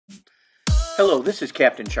Hello, this is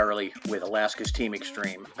Captain Charlie with Alaska's Team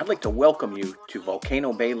Extreme. I'd like to welcome you to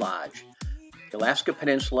Volcano Bay Lodge, the Alaska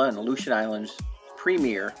Peninsula and Aleutian Islands'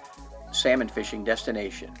 premier salmon fishing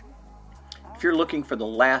destination. If you're looking for the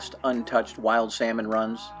last untouched wild salmon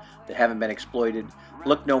runs that haven't been exploited,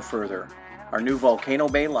 look no further. Our new Volcano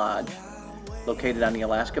Bay Lodge, located on the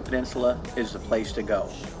Alaska Peninsula, is the place to go.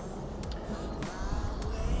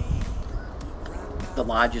 The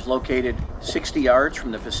lodge is located 60 yards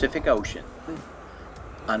from the Pacific Ocean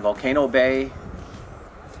on Volcano Bay,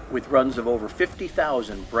 with runs of over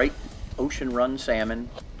 50,000 bright ocean run salmon.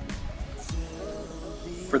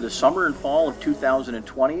 For the summer and fall of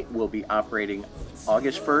 2020, we'll be operating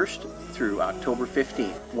August 1st through October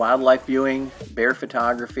 15th. Wildlife viewing, bear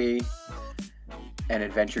photography, and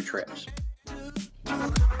adventure trips.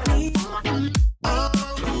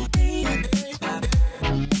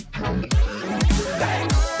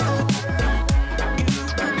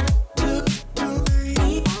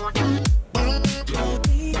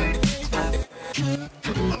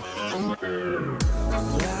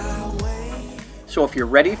 So if you're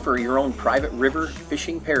ready for your own private river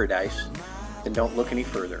fishing paradise, then don't look any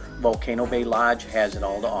further. Volcano Bay Lodge has it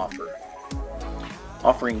all to offer.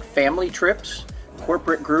 Offering family trips,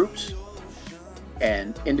 corporate groups,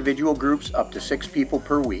 and individual groups up to 6 people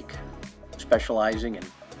per week, specializing in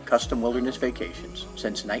custom wilderness vacations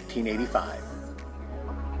since 1985.